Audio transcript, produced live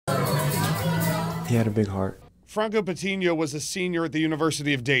He had a big heart. Franco Patino was a senior at the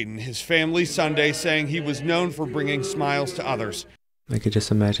University of Dayton. His family Sunday saying he was known for bringing smiles to others. I could just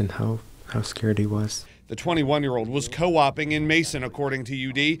imagine how scared he was. The 21-year-old was co-oping in Mason, according to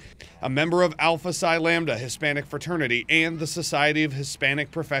UD, a member of Alpha Psi Lambda Hispanic fraternity and the Society of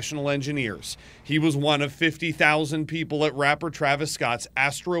Hispanic Professional Engineers. He was one of 50,000 people at rapper Travis Scott's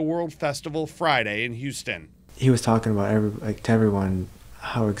Astroworld Festival Friday in Houston. He was talking about to everyone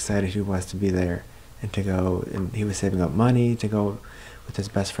how excited he was to be there and to go, and he was saving up money to go with his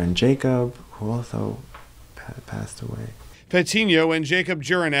best friend Jacob, who also passed away. Patino and Jacob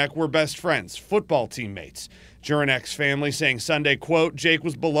Juranek were best friends, football teammates. Juranek's family saying Sunday, quote, Jake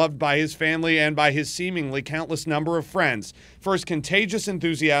was beloved by his family and by his seemingly countless number of friends for his contagious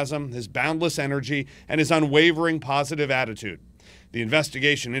enthusiasm, his boundless energy, and his unwavering positive attitude. The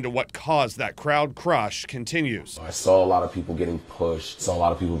investigation into what caused that crowd crush continues. I saw a lot of people getting pushed, saw a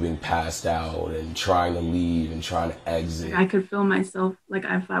lot of people being passed out and trying to leave and trying to exit. I could feel myself like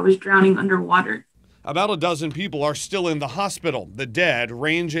if I was drowning underwater. About a dozen people are still in the hospital. The dead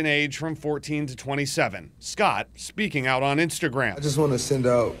range in age from 14 to 27. Scott speaking out on Instagram. I just want to send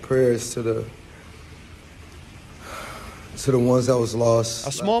out prayers to the ones that was lost.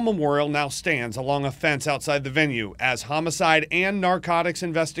 A small memorial now stands along a fence outside the venue as homicide and narcotics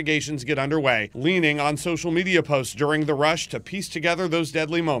investigations get underway, leaning on social media posts during the rush to piece together those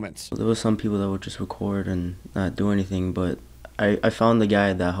deadly moments. There were some people that would just record and not do anything, but I found the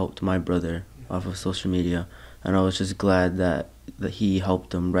guy that helped my brother off of social media, and I was just glad that he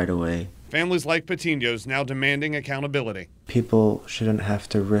helped him right away. Families like Patino's now demanding accountability. People shouldn't have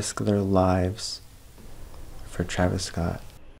to risk their lives for Travis Scott.